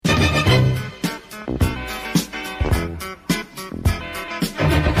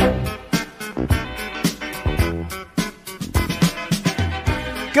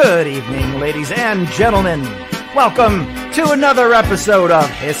Good evening, ladies and gentlemen. Welcome to another episode of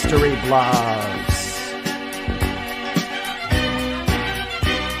History Bluffs.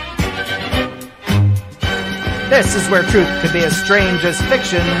 This is where truth can be as strange as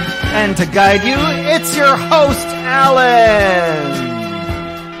fiction, and to guide you, it's your host, Alan.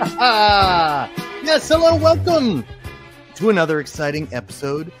 Yes, hello, welcome to another exciting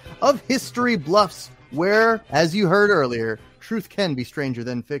episode of History Bluffs, where, as you heard earlier, truth can be stranger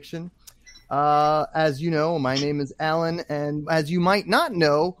than fiction. As you know, my name is Alan, and as you might not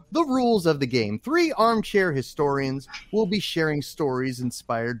know, the rules of the game. 3 armchair historians will be sharing stories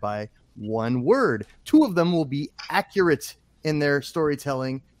inspired by one word. 2 of them will be accurate in their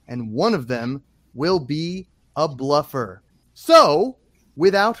storytelling, and 1 of them will be a bluffer. So,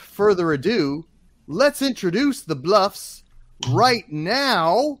 without further ado, let's introduce the bluffs right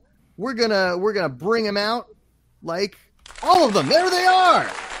now. We're gonna bring them out like all of them. There they are.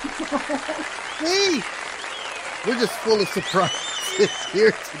 See? We're just full of surprises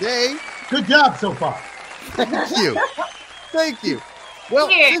here today. Good job so far. Thank you. Thank you. Well,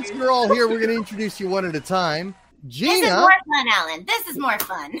 since you're all here, we're going to introduce you one at a time. Gina. This is more fun, Alan. This is more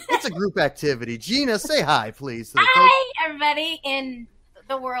fun. It's a group activity. Gina, say hi, please. Hi, everybody in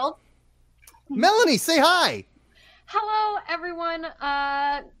the world. Melanie, say hi. Hello, everyone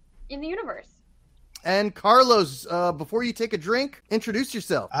in the universe. And Carlos, before you take a drink, introduce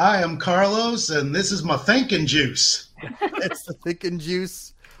yourself. I am Carlos, and this is my thinking juice. It's the thinking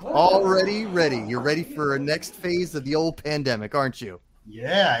juice. Already ready. You're ready for a next phase of the old pandemic, aren't you?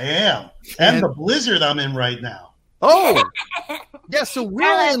 Yeah, I am. And the blizzard I'm in right now. Oh! Yeah, so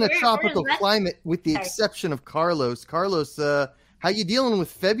we're all in a Carlos, tropical climate with the exception of Carlos. Carlos, how you dealing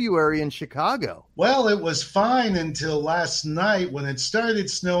with February in Chicago? Well, it was fine until last night when it started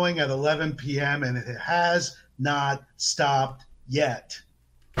snowing at 11 p.m., and it has not stopped yet.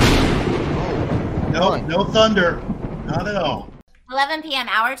 No thunder. Not at all. 11 p.m.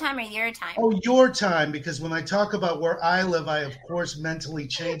 our time or your time? Oh, your time, because when I talk about where I live, I, of course, mentally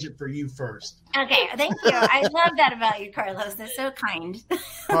change it for you first. Okay, thank you. I love that about you, Carlos. That's so kind.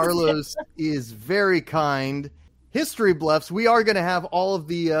 Carlos is very kind. History Bluffs, we are going to have all of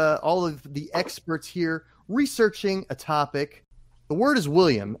the experts here researching a topic. The word is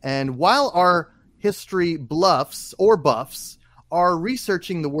William, and while our history bluffs or buffs are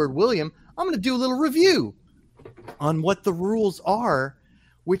researching the word William, I'm going to do a little review on what the rules are,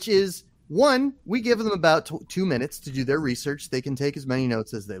 which is, 1, we give them about 2 minutes to do their research. They can take as many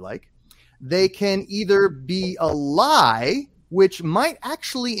notes as they like. They can either be a lie, which might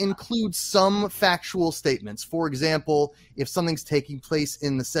actually include some factual statements. For example, if something's taking place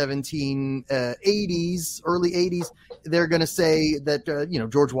in the 1780s, early 80s, they're going to say that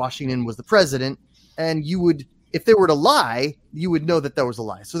George Washington was the president, and you would, if they were to lie, you would know that was a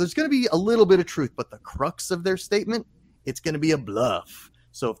lie. So there's going to be a little bit of truth, but the crux of their statement, it's going to be a bluff.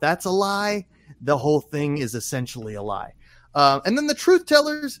 So if that's a lie, the whole thing is essentially a lie. And then the truth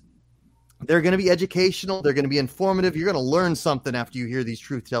tellers, they're going to be educational. They're going to be informative. You're going to learn something after you hear these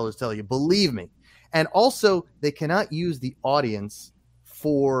truth tellers tell you. Believe me. And also, they cannot use the audience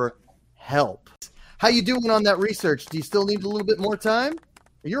for help. How you doing on that research? Do you still need a little bit more time?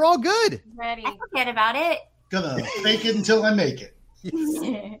 You're all good. Ready. I forget about it. Gonna fake it until I make it.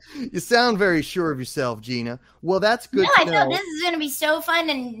 You sound very sure of yourself, Gina. Well, that's good I to know. know. This is going to be so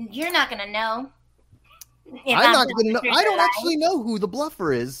fun, and you're not going to know. I'm not going to know. I don't actually know who the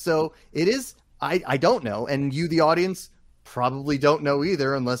bluffer is, so it is. I don't know, and you, the audience, probably don't know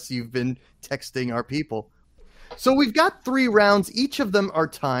either, unless you've been texting our people. So we've got 3 rounds. Each of them are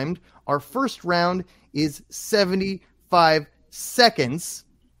timed. Our first round is 75 seconds.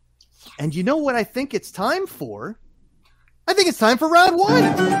 And you know what I think it's time for? I think it's time for round 1.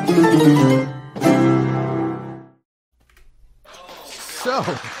 So,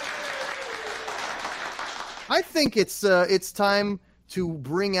 I think it's time to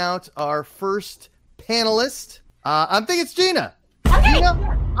bring out our first panelist. I think it's Gina. Okay. Gina,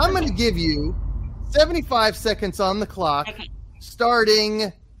 I'm going to give you 75 seconds on the clock,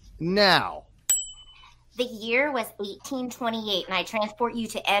 starting now. The year was 1828, and I transport you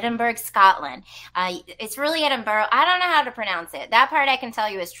to Edinburgh, Scotland. It's really Edinburgh. I don't know how to pronounce it. That part I can tell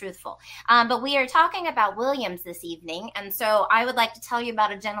you is truthful. But we are talking about Williams this evening, and so I would like to tell you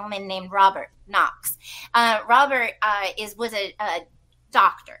about a gentleman named Robert Knox. Robert was a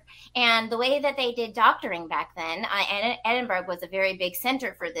doctor. And the way that they did doctoring back then, and Edinburgh was a very big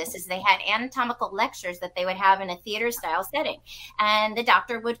center for this, is they had anatomical lectures that they would have in a theater style setting. And the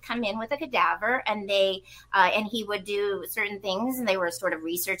doctor would come in with a cadaver, and he would do certain things, and they were sort of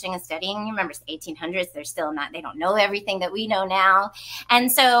researching and studying. You remember, it's the 1800s, they don't know everything that we know now. And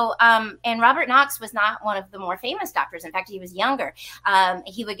so, and Robert Knox was not one of the more famous doctors. In fact, he was younger.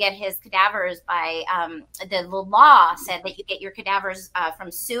 He would get his cadavers by, the law said that you get your cadavers from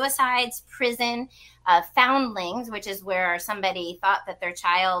suicides, prison, foundlings, which is where somebody thought that their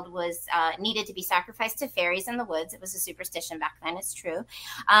child was needed to be sacrificed to fairies in the woods. It was a superstition back then, it's true,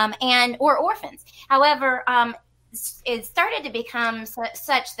 or orphans. However, it started to become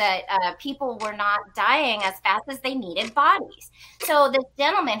such that people were not dying as fast as they needed bodies. So this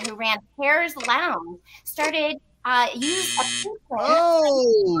gentleman who ran Hare's Lounge started use a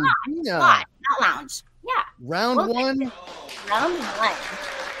Gina. Not lounge. Yeah. Round one. Round one.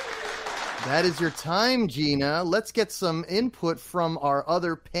 That is your time, Gina. Let's get some input from our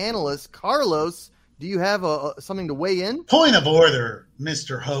other panelists. Carlos, do you have something to weigh in? Point of order,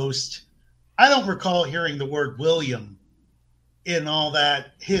 Mr. Host. I don't recall hearing the word William in all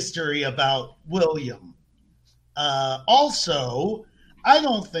that history about William. Also, I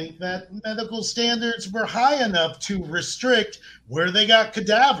don't think that medical standards were high enough to restrict where they got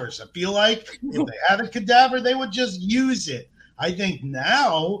cadavers. I feel like if they had a cadaver, they would just use it. I think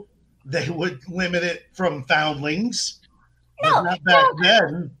now they would limit it from foundlings. No, not back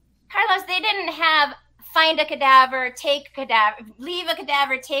then. Carlos, they didn't have find a cadaver, take a cadaver, leave a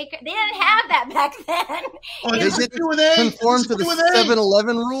cadaver, take. They didn't have that back then. Oh, they didn't conform to the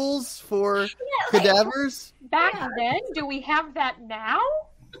 7-Eleven rules for cadavers? Back then? Do we have that now?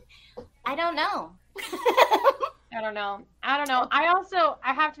 I don't know. I don't know. I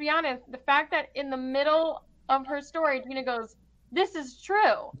have to be honest, the fact that in the middle of her story, Gina goes, "This is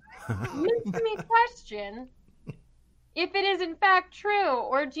true," makes me question if it is in fact true,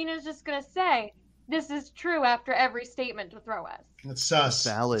 or Gina's just going to say, "This is true" after every statement to throw us. It's sus.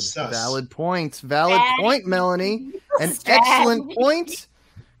 Valid point, Melanie. An excellent point.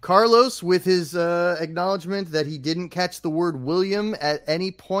 Carlos, with his acknowledgement that he didn't catch the word William at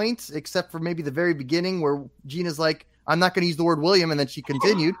any point, except for maybe the very beginning where Gina's like, "I'm not going to use the word William," and then she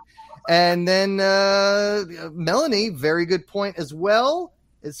continued. And then Melanie, very good point as well,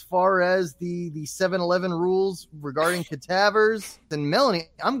 as far as the 7-Eleven rules regarding cadavers. And Melanie,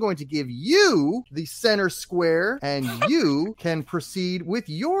 I'm going to give you the center square, and you can proceed with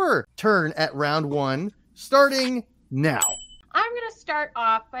your turn at round one, starting now. I'm going to start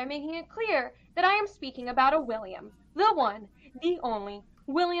off by making it clear that I am speaking about a William, the one, the only,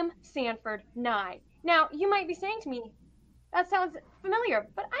 William Sanford Nye. Now, you might be saying to me, "That sounds familiar,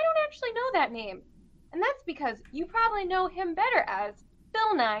 but I don't actually know that name." And that's because you probably know him better as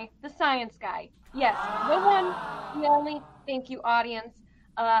Bill Nye, the Science Guy. Yes, the one, the only. Thank you, audience.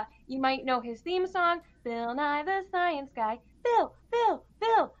 You might know his theme song, "Bill Nye, the Science Guy." Bill, Bill,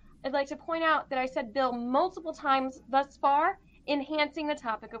 Bill. I'd like to point out that I said Bill multiple times thus far, enhancing the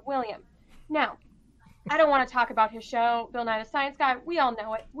topic of William. Now, I don't want to talk about his show, Bill Nye, the Science Guy. We all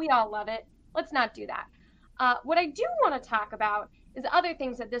know it. We all love it. Let's not do that. What I do want to talk about is other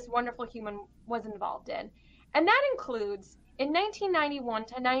things that this wonderful human was involved in. And that includes, in 1991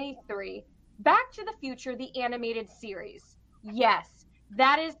 to 93, Back to the Future, the animated series. Yes,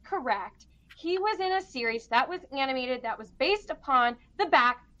 that is correct. He was in a series that was animated that was based upon the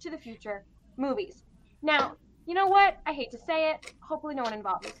Back to the Future movies. Now, you know what? I hate to say it. Hopefully no one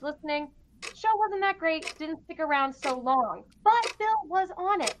involved is listening. The show wasn't that great. Didn't stick around so long. But Bill was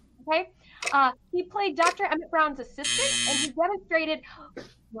on it. Okay? He played Dr. Emmett Brown's assistant, and he demonstrated...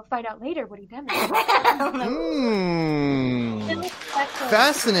 You'll find out later what he demonstrated.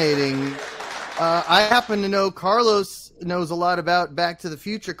 Fascinating. I happen to know Carlos knows a lot about Back to the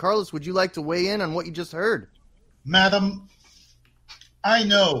Future. Carlos, would you like to weigh in on what you just heard? Madam, I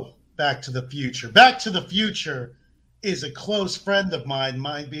know Back to the Future. Back to the Future is a close friend of mine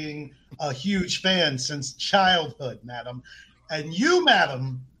being a huge fan since childhood, madam. And you,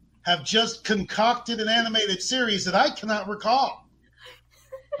 madam, have just concocted an animated series that I cannot recall.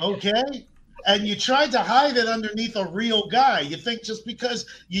 Okay? And you tried to hide it underneath a real guy. You think just because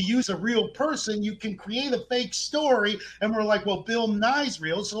you use a real person, you can create a fake story. And we're like, well, Bill Nye's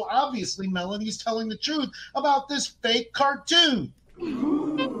real, so obviously Melanie's telling the truth about this fake cartoon.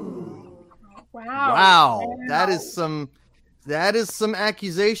 Wow. That is some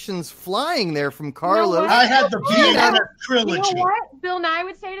accusations flying there from Carlos. You know I had the Vietnam trilogy. You know what Bill Nye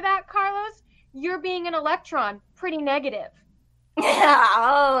would say to that, Carlos? You're being an electron. Pretty negative.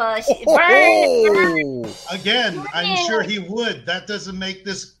 She burned. Oh, Again, I'm sure he would. That doesn't make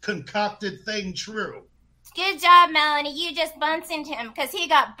this concocted thing true. Good job, Melanie. You just Bunsened him because he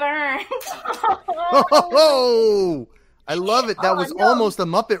got burned. oh, I love it. That was no. almost a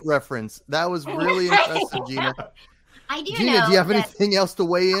Muppet reference. That was really impressive, Gina. I do Gina, know do you have that- anything else to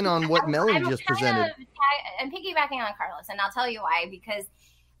weigh in on what Melanie I'm just kind presented? I'm piggybacking on Carlos, and I'll tell you why. Because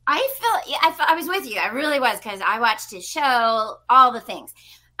I was with you. I really was, because I watched his show, all the things.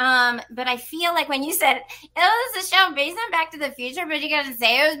 But I feel like when you said, oh, this is a show based on Back to the Future, but you got to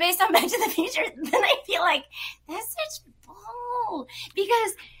say it was based on Back to the Future, then I feel like that's such bull.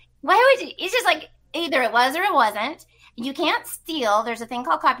 Because why would you? It's just like either it was or it wasn't. You can't steal. There's a thing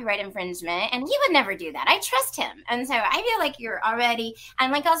called copyright infringement, and he would never do that. I trust him. And so I feel like you're already,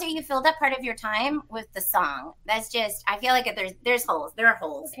 and like also you filled up part of your time with the song. That's just, I feel like there's holes. There are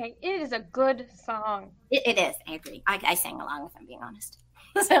holes. Okay, it is a good song. It is. I agree. I sang along, if I'm being honest.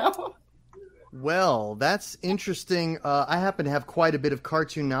 So. Well, that's interesting. I happen to have quite a bit of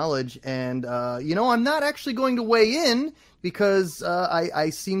cartoon knowledge, and I'm not actually going to weigh in because I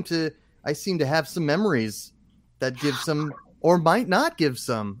seem to have some memories that give some, or might not give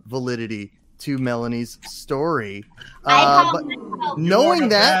some, validity to Melanie's story. But knowing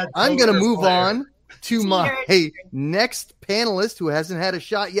that, I'm going to move on to my next panelist who hasn't had a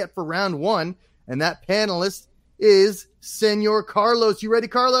shot yet for round one, and that panelist is Senor Carlos. You ready,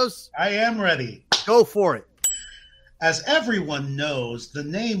 Carlos? I am ready. Go for it. As everyone knows, the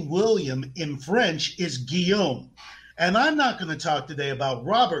name William in French is Guillaume. And I'm not going to talk today about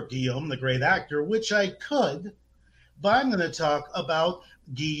Robert Guillaume, the great actor, which I could, but I'm going to talk about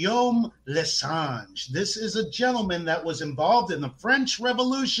Guillaume Lessange. This is a gentleman that was involved in the French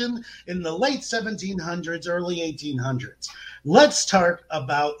Revolution in the late 1700s, early 1800s. Let's talk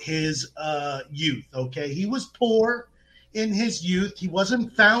about his youth, okay? He was poor in his youth. He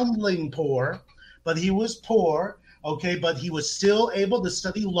wasn't foundling poor, but he was poor, okay? But he was still able to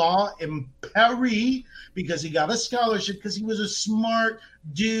study law in Paris because he got a scholarship because he was a smart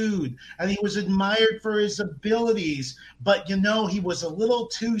dude and he was admired for his abilities. But, he was a little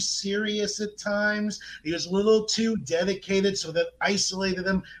too serious at times. He was a little too dedicated, so that isolated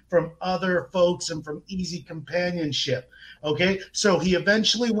him from other folks and from easy companionship. Okay, so he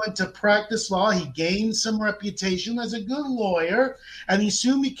eventually went to practice law. He gained some reputation as a good lawyer, and he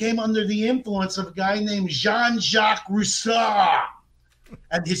soon became under the influence of a guy named Jean-Jacques Rousseau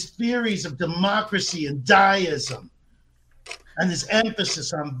and his theories of democracy and deism and his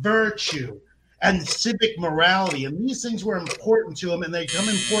emphasis on virtue and civic morality. And these things were important to him, and they become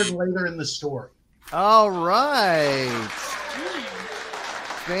important later in the story. All right.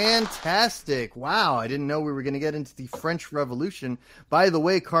 Fantastic. Wow, I didn't know we were going to get into the French Revolution. By the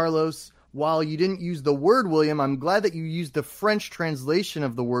way, Carlos, while you didn't use the word William, I'm glad that you used the French translation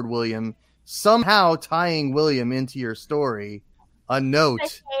of the word William, somehow tying William into your story. A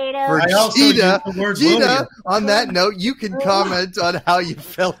note for Gina. Gina, on that note, you can comment on how you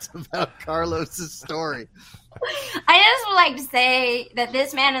felt about Carlos's story. I just would like to say that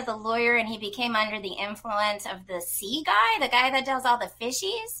this man is a lawyer, and he became under the influence of the sea guy, the guy that does all the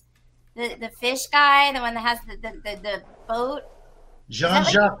fishies, the fish guy, the one that has the boat.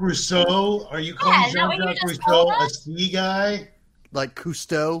 Jean-Jacques Rousseau? Are you calling Jean-Jacques Rousseau a sea guy? Like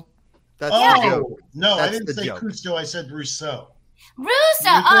Cousteau? That's the joke. No, That's I didn't say joke. Cousteau. I said Rousseau.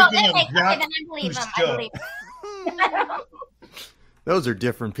 Okay, then I believe him. I believe him. Those are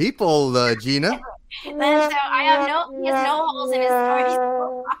different people, Gina. So he has no holes in his story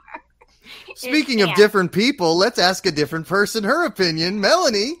so far. Speaking of different people, let's ask a different person her opinion.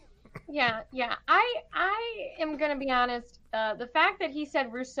 Melanie. Yeah. I am going to be honest. The fact that he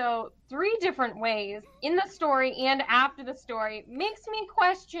said Rousseau 3 different ways in the story and after the story makes me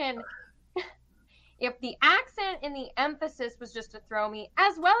question if the accent and the emphasis was just to throw me,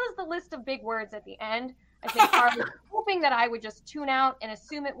 as well as the list of big words at the end. I think I was hoping that I would just tune out and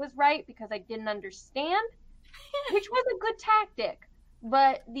assume it was right because I didn't understand, which was a good tactic.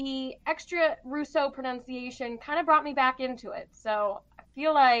 But the extra Rousseau pronunciation kind of brought me back into it. So I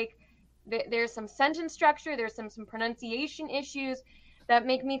feel like there's some sentence structure, there's some pronunciation issues that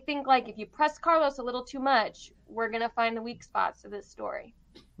make me think like if you press Carlos a little too much, we're going to find the weak spots of this story.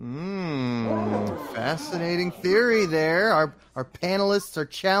 Fascinating theory there. Our panelists are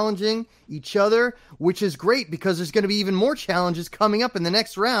challenging each other, which is great because there's going to be even more challenges coming up in the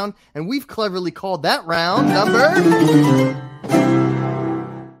next round, and we've cleverly called that round number...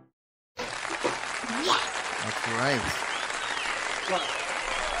 That's right.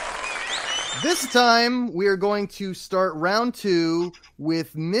 This time, we are going to start round 2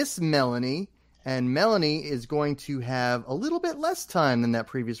 with Miss Melanie, And Melanie is going to have a little bit less time than that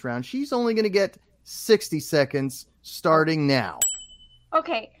previous round. She's only going to get 60 seconds starting now.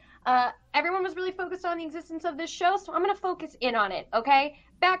 Okay. Everyone was really focused on the existence of this show, so I'm going to focus in on it, okay?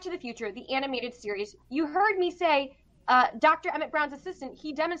 Back to the Future, the animated series. You heard me say Dr. Emmett Brown's assistant,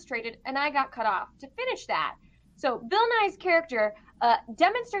 he demonstrated, and I got cut off. To finish that, so Bill Nye's character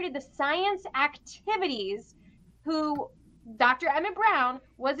demonstrated the science activities who Dr. Emmett Brown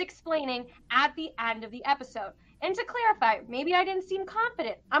was explaining at the end of the episode. And to clarify, maybe I didn't seem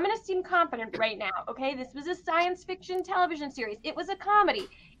confident. I'm going to seem confident right now, okay? This was a science fiction television series. It was a comedy.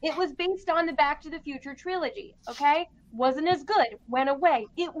 It was based on the Back to the Future trilogy, okay? Wasn't as good. Went away.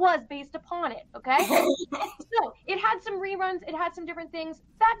 It was based upon it, okay? So it had some reruns. It had some different things.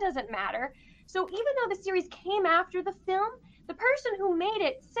 That doesn't matter. So even though the series came after the film, the person who made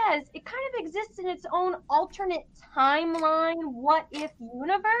it says it kind of exists in its own alternate timeline, what-if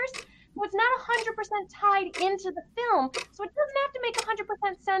universe. So it's not 100% tied into the film, so it doesn't have to make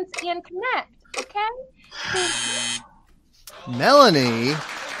 100% sense and connect, okay? Melanie,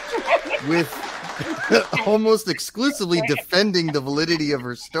 with almost exclusively defending the validity of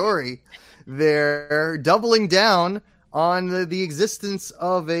her story, they're doubling down on the existence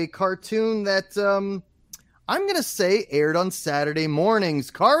of a cartoon that I'm going to say aired on Saturday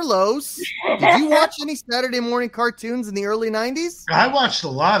mornings. Carlos, did you watch any Saturday morning cartoons in the early 90s? I watched a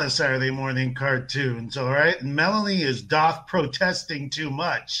lot of Saturday morning cartoons, all right? And Melanie is protesting too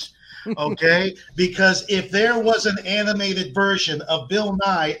much, okay? Because if there was an animated version of Bill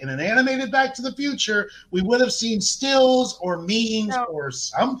Nye and an animated Back to the Future, we would have seen stills or memes or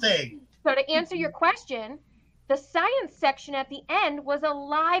something. So to answer your question, the science section at the end was a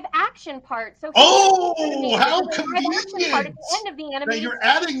live action part. So how convenient part at the end of the animation. that you're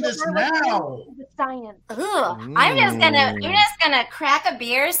adding this now. The science. Ooh, I'm just gonna crack a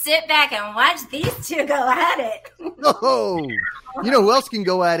beer, sit back, and watch these two go at it. Oh, you know who else can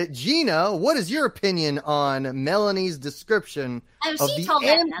go at it? Gina, what is your opinion on Melanie's description of the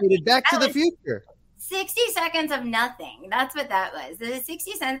animated Back to the Future? 60 seconds of nothing. That's what that was. The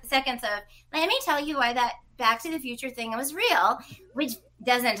 60 seconds of, let me tell you why that Back to the Future thing was real, which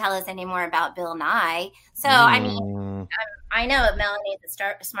doesn't tell us any more about Bill Nye. So, I mean, I know Melanie is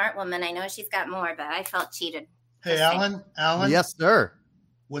a smart woman. I know she's got more, but I felt cheated. Hey, Alan? Yes, sir.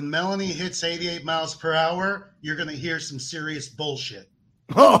 When Melanie hits 88 miles per hour, you're going to hear some serious bullshit.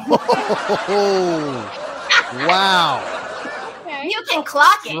 Oh, wow. You can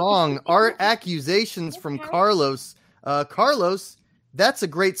clock it. Strong art accusations from Carlos. Carlos, that's a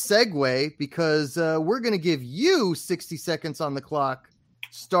great segue because we're going to give you 60 seconds on the clock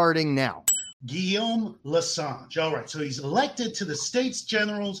starting now. Guillaume Lessange. All right, so he's elected to the States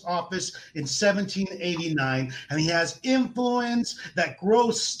General's office in 1789, and he has influence that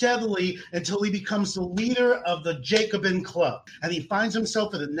grows steadily until he becomes the leader of the Jacobin Club. And he finds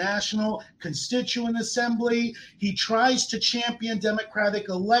himself at a National Constituent Assembly. He tries to champion democratic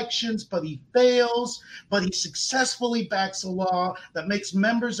elections, but he fails. But he successfully backs a law that makes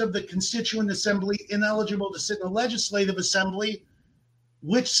members of the Constituent Assembly ineligible to sit in the Legislative Assembly,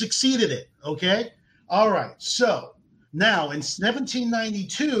 which succeeded it, okay? All right, so now in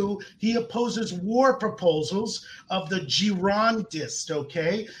 1792, he opposes war proposals of the Girondists,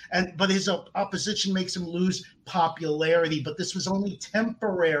 okay? But his opposition makes him lose popularity, but this was only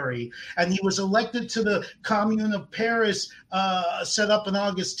temporary. And he was elected to the Commune of Paris, set up on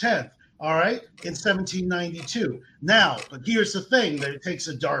August 10th, all right, in 1792. Now, but here's the thing, that it takes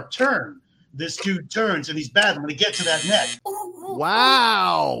a dark turn. This dude turns, and he's bad. I'm going to get to that next.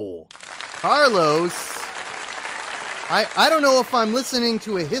 Wow. Carlos, I don't know if I'm listening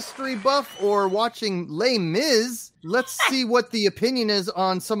to a history buff or watching Les Mis. Let's see what the opinion is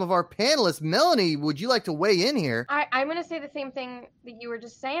on some of our panelists. Melanie, would you like to weigh in here? I'm going to say the same thing that you were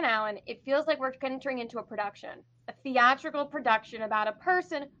just saying, Alan. It feels like we're entering into a production, a theatrical production about a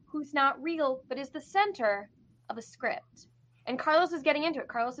person who's not real, but is the center of a script. And Carlos is getting into it.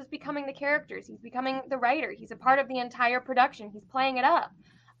 Carlos is becoming the characters. He's becoming the writer. He's a part of the entire production. He's playing it up.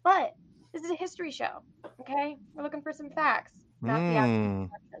 But this is a history show, okay? We're looking for some facts, not the actual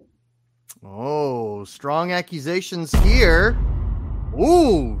production. Oh, strong accusations here.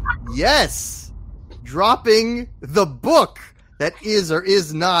 Ooh, yes. Dropping the book that is or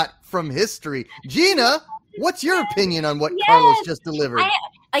is not from history. Gina, what's your opinion on what Carlos just delivered?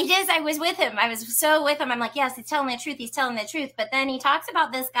 I was with him. I was so with him. I'm like, yes, he's telling the truth. He's telling the truth. But then he talks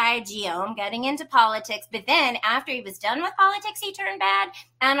about this guy, Guillaume, getting into politics. But then after he was done with politics, he turned bad.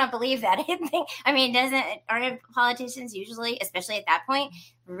 I don't believe that. Aren't politicians usually, especially at that point,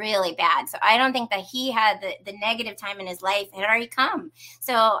 really bad? So I don't think that he had the negative time in his life had already come.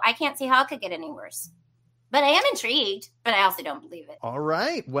 So I can't see how it could get any worse. But I am intrigued, but I also don't believe it. All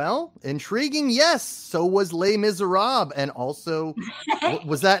right. Well, intriguing, yes. So was Les Miserables. And also,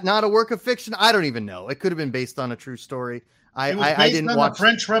 was that not a work of fiction? I don't even know. It could have been based on a true story. It was based on the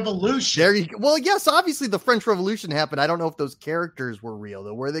French Revolution. There you go. Well, yes, obviously the French Revolution happened. I don't know if those characters were real,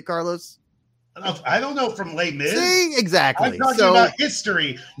 though. Were they, Carlos? I don't know from Les Mis. See, exactly. I'm talking about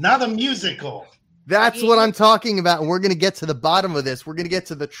history, not a musical. That's what I'm talking about. And we're going to get to the bottom of this. We're going to get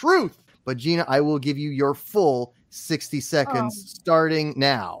to the truth. But Gina, I will give you your full 60 seconds starting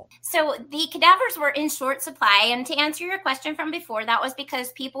now. So the cadavers were in short supply. And to answer your question from before, that was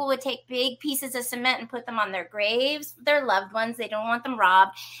because people would take big pieces of cement and put them on their graves, their loved ones. They don't want them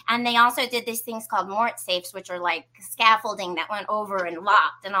robbed. And they also did these things called mort safes, which are like scaffolding that went over and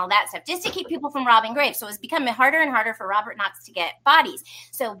locked and all that stuff, just to keep people from robbing graves. So it was becoming harder and harder for Robert Knox to get bodies.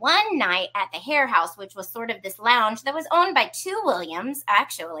 So one night at the Hare House, which was sort of this lounge that was owned by two Williams,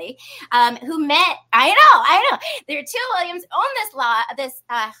 actually, who met, I know. There are two Williams own this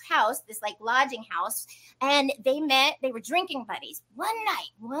house, this like lodging house, and they were drinking buddies. One night,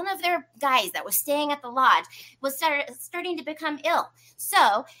 one of their guys that was staying at the lodge was starting to become ill.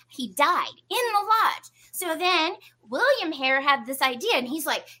 So he died in the lodge. So then William Hare had this idea, and he's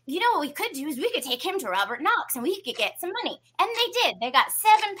like, what we could do is we could take him to Robert Knox and we could get some money. And they did. They got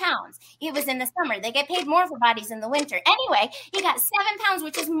 7 pounds. It was in the summer. They get paid more for bodies in the winter. Anyway, he got 7 pounds,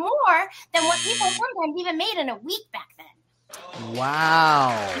 which is more than what people sometimes even made in a week back then. Wow.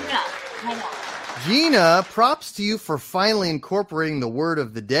 Yeah, I know. Gina, props to you for finally incorporating the word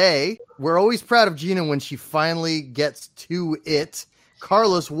of the day. We're always proud of Gina when she finally gets to it.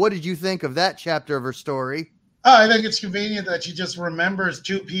 Carlos, what did you think of that chapter of her story? I think it's convenient that she just remembers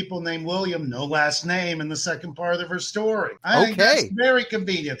two people named William, no last name, in the second part of her story. I think that's very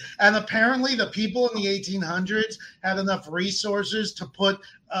convenient. And apparently the people in the 1800s had enough resources to put,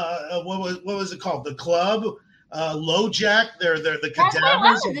 what was it called? The club? LoJack, the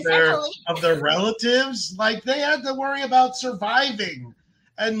cadavers of their relatives. Like, they had to worry about surviving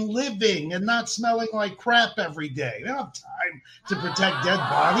and living and not smelling like crap every day. They don't have time to protect dead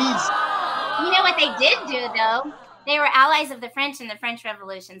bodies. You know what they did do, though? They were allies of the French in the French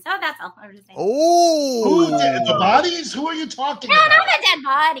Revolution. So that's all I'm just saying. Oh! Who did the bodies? Who are you talking about? No, not the dead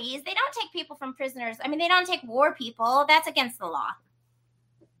bodies. They don't take people from prisoners. I mean, they don't take war people. That's against the law.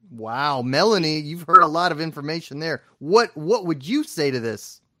 Wow, Melanie, you've heard a lot of information there. What would you say to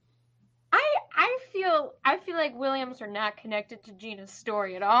this? I feel like Williams are not connected to Gina's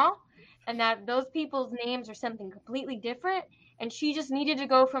story at all, and that those people's names are something completely different, and she just needed to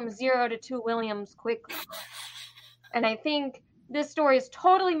go from 0 to 2 Williams quickly. And I think this story is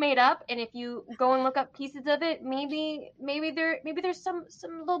totally made up, and if you go and look up pieces of it, maybe there's some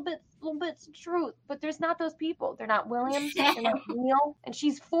little bits of truth, but there's not those people. They're not Williams, they're not Neil, and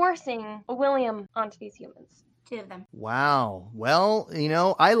she's forcing a William onto these humans. 2 of them. Wow. Well,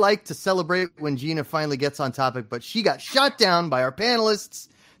 I like to celebrate when Gina finally gets on topic, but she got shot down by our panelists.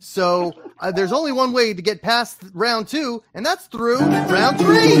 So there's only one way to get past round 2, and that's through round 3.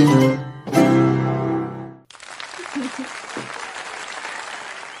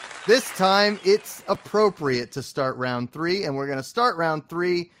 This time, it's appropriate to start round 3, and we're going to start round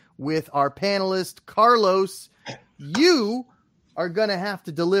 3 with our panelist, Carlos. You are going to have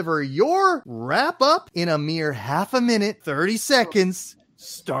to deliver your wrap-up in a mere half a minute, 30 seconds,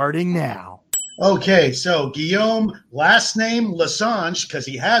 starting now. Okay, so Guillaume, last name Lessange, because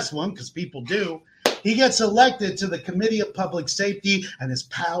he has one, because people do. He gets elected to the Committee of Public Safety, and his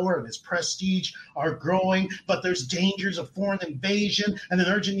power and his prestige are growing, but there's dangers of foreign invasion and an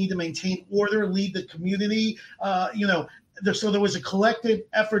urgent need to maintain order, lead the community. So there was a collective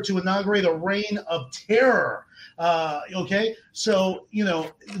effort to inaugurate a reign of terror. So,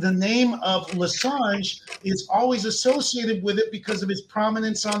 the name of Lessange is always associated with it because of his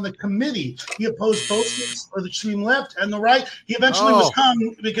prominence on the committee. He opposed both sides, or the extreme left and the right. He eventually was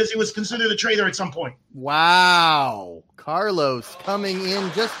hung because he was considered a traitor at some point. Wow. Carlos coming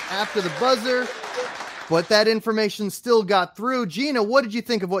in just after the buzzer, but that information still got through. Gina, what did you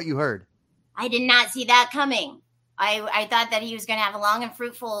think of what you heard? I did not see that coming. I thought that he was going to have a long and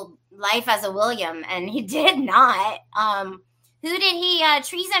fruitful life as a William, and he did not. Who did he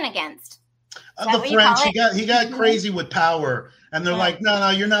treason against? The French. He got crazy with power, and they're like,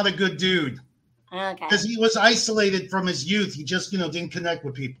 no, you're not a good dude. Okay. Because he was isolated from his youth. He just, didn't connect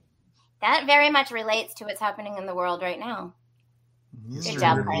with people. That very much relates to what's happening in the world right now. History Good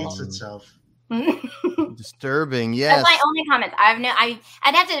job, repeats Carlos. itself. Disturbing, yes. That's my only comments.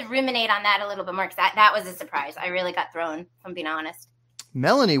 I'd have to ruminate on that a little bit more because that was a surprise. I really got thrown, if I'm being honest.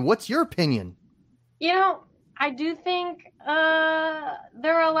 Melanie, what's your opinion? I do think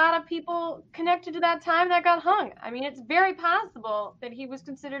there are a lot of people connected to that time that got hung. I mean, it's very possible that he was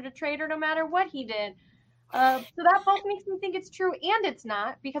considered a traitor no matter what he did. So that both makes me think it's true and it's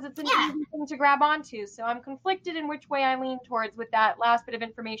not, because it's an easy thing to grab onto. So I'm conflicted in which way I lean towards with that last bit of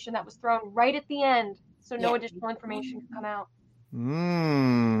information that was thrown right at the end, so no additional information can come out.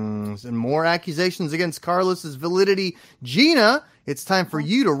 And more accusations against Carlos's validity. Gina, it's time for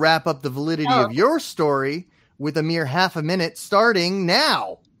you to wrap up the validity of your story with a mere half a minute starting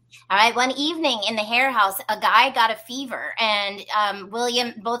now. All right, one evening in the Hare House, a guy got a fever, and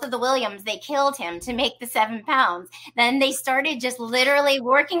both of the Williams, they killed him to make the 7 pounds. Then they started just literally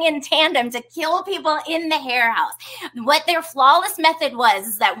working in tandem to kill people in the Hare House. What their flawless method was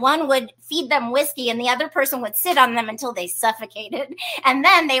is that one would feed them whiskey and the other person would sit on them until they suffocated. And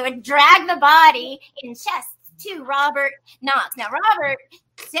then they would drag the body in chests to Robert Knox. Now, Robert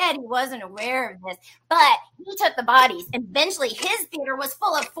said he wasn't aware of this, but he took the bodies. Eventually, his theater was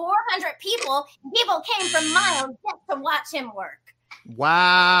full of 400 people. People came from miles just to watch him work.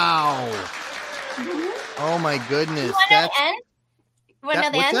 Wow. Oh, my goodness. You want to know the end? You want to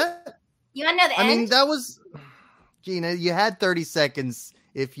know the end? That? You want to know the end? I mean, that was... Gina, you had 30 seconds.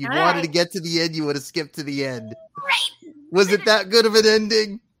 If you wanted to get to the end, you would have skipped to the end. Right. Was it that good of an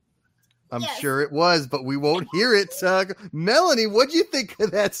ending? I'm sure it was, but we won't hear it. Melanie, what'd you think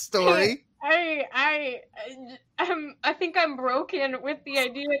of that story? I think I'm broken with the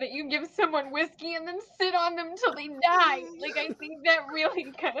idea that you give someone whiskey and then sit on them till they die. Like, I think that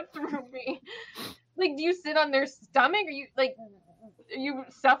really kind of threw me. Like, do you sit on their stomach? Are you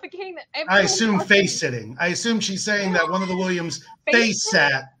suffocating them? I assume face sitting. I assume she's saying that one of the Williams face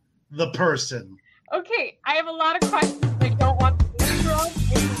sat the person. Okay, I have a lot of questions. I don't want to answer all.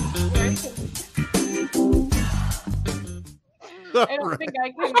 I don't think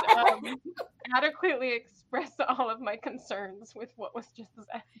I can adequately express all of my concerns with what was just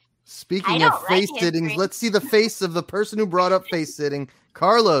said. Speaking of face sittings, let's see the face of the person who brought up face sitting.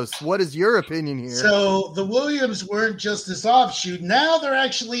 Carlos, what is your opinion here? So the Williams weren't just this offshoot. Now they're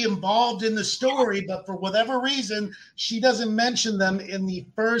actually involved in the story, but for whatever reason, she doesn't mention them in the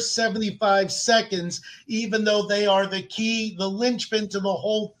first 75 seconds, even though they are the key, the linchpin to the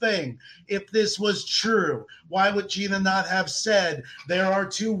whole thing. If this was true, why would Gina not have said there are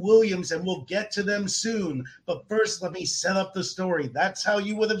 2 Williams and we'll get to them soon? But first, let me set up the story. That's how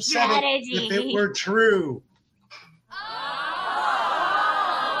you would have said it if it were true.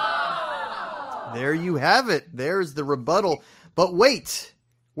 There you have it. There's the rebuttal. But wait,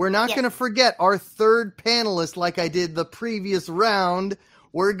 we're not going to forget our third panelist like I did the previous round.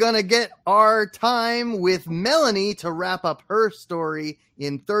 We're going to get our time with Melanie to wrap up her story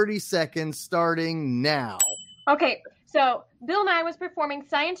in 30 seconds starting now. Okay, so Bill Nye was performing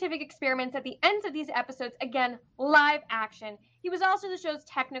scientific experiments at the ends of these episodes, again, live action. He was also the show's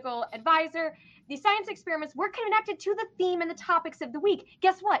technical advisor. The science experiments were connected to the theme and the topics of the week.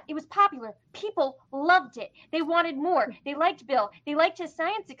 Guess what? It was popular. People loved it. They wanted more. They liked Bill. They liked his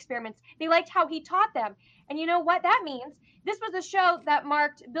science experiments. They liked how he taught them. And you know what that means? This was a show that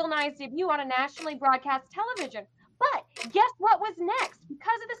marked Bill Nye's debut on a nationally broadcast television. But guess what was next?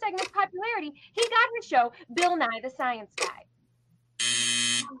 Because of the segment's popularity, he got his show, Bill Nye the Science Guy.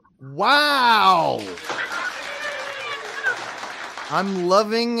 Wow. I'm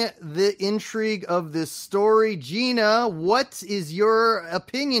loving the intrigue of this story. Gina, what is your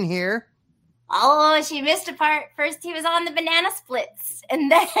opinion here? Oh, she missed a part. First, he was on the banana splits. And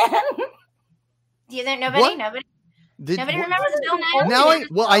then... Do you think nobody? What? Nobody remembers Bill Nye?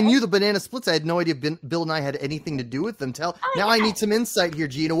 I knew the banana splits. I had no idea Bill Nye had anything to do with them. I need some insight here,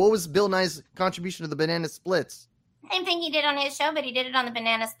 Gina. What was Bill Nye's contribution to the banana splits? Same thing he did on his show, but he did it on the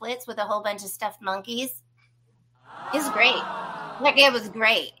banana splits with a whole bunch of stuffed monkeys. It was great. Like, it was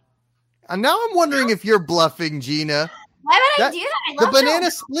great. And now I'm wondering if you're bluffing, Gina. Why would I do that? I love the banana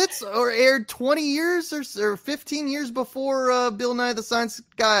shows. splits aired 20 years or 15 years before Bill Nye the Science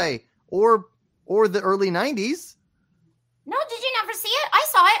Guy or the early 90s. No, did you never see it? I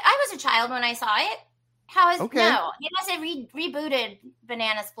saw it. I was a child when I saw it. Okay. No, it must have rebooted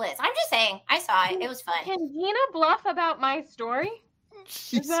Banana Splits. I'm just saying, I saw it. It was fun. Can Gina bluff about my story?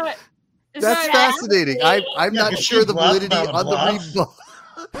 Is That's that fascinating. I'm not sure the validity about a on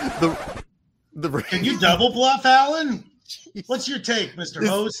the rebuttal. Can you double bluff, Alan? What's your take, Mr.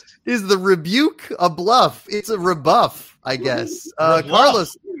 Host? Is the rebuke a bluff? It's a rebuff, I guess.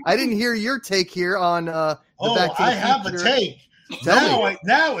 Carlos, I didn't hear your take here on the Back to the I have Future. a take. Tell me.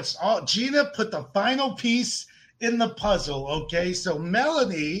 Now it's all Gina put the final piece in the puzzle. Okay, so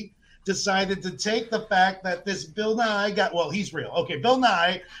Melanie decided to take the fact that this Bill Nye he's real. Okay, Bill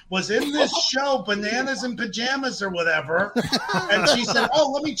Nye was in this show, Bananas in Pajamas or whatever, and she said,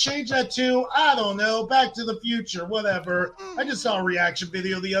 let me change that to, I don't know, Back to the Future, whatever. I just saw a reaction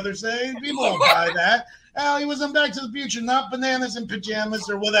video the other day. People don't buy that. He was in Back to the Future, not Bananas in Pajamas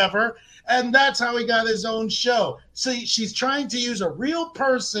or whatever. And that's how he got his own show. See, she's trying to use a real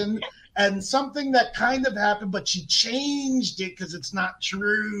person and something that kind of happened, but she changed it because it's not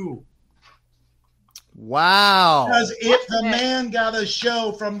true. Wow. Because if the man got a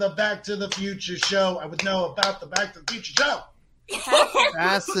show from the Back to the Future show, I would know about the Back to the Future show.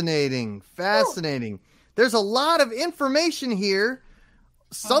 Fascinating. There's a lot of information here.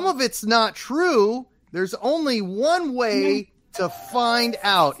 Some of it's not true. There's only one way to find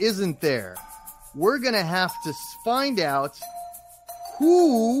out, isn't there? We're going to have to find out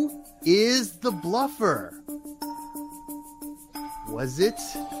who is the bluffer. Was it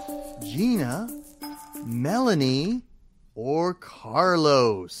Gina, Melanie, or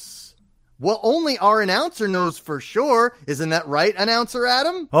Carlos? Well, only our announcer knows for sure. Isn't that right, announcer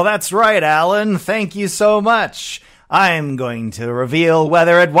Adam? Well, that's right, Alan. Thank you so much. I'm going to reveal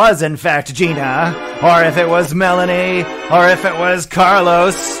whether it was in fact Gina, or if it was Melanie, or if it was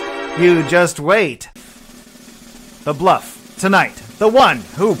Carlos. You just wait. The bluff tonight, the one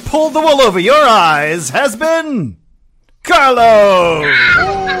who pulled the wool over your eyes, has been Carlos!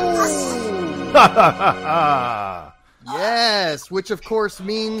 Yes, which of course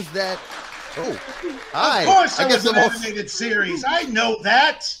means that... hi. Of course I guess was an I'm all- animated series. I know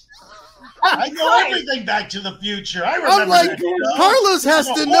that. I know everything Back to the Future. I remember I'm like, that show. Carlos has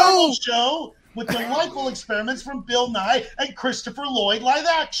It's a to know. horrible show with delightful experiments from Bill Nye and Christopher Lloyd live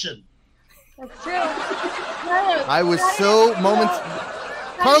action. That's true. Carlos, I was how did so it feel? moments...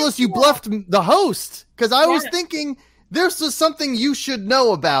 How Carlos, did it you feel? bluffed the host, because I was Yeah. thinking this is something you should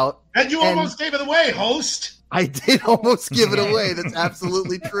know about. And you almost gave it away, host. I did almost give it away. That's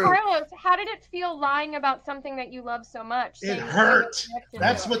absolutely true. Carlos, how did it feel lying about something that you love so much? It saying that you hurt. were connected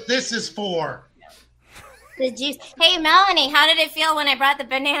That's to? what this is for. The juice. Hey, Melanie, how did it feel when I brought the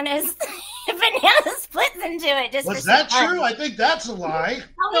bananas splits into it? Just Was for that some fun? true? I think that's a lie.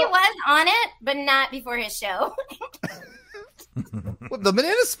 Oh, he was on it, but not before his show. Well, the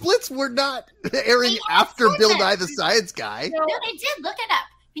banana splits were not airing after Bill Nye the Science Guy. No, No, they did. Look it up.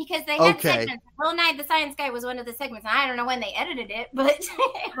 Because they had Okay. segments. Bill Nye the Science Guy was one of the segments. And I don't know when they edited it, but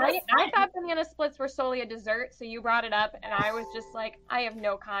I thought banana splits were solely a dessert, so you brought it up, and I was just like, I have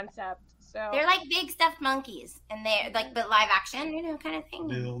no concept. So they're like big stuffed monkeys, and they're like the live action, kind of thing.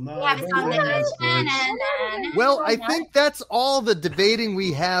 Bill We Nye have a song that Banana goes. Splits. Well, I think that's all the debating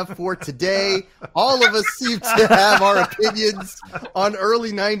we have for today. All of us seem to have our opinions on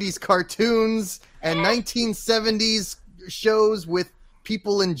early 90s cartoons and 1970s shows with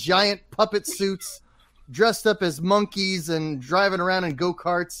people in giant puppet suits dressed up as monkeys and driving around in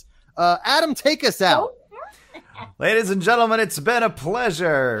go-karts. Adam, take us out. Ladies and gentlemen, it's been a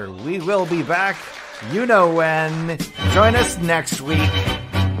pleasure. We will be back, you know when. Join us next week.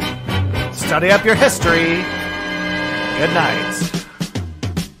 Study up your history. Good night.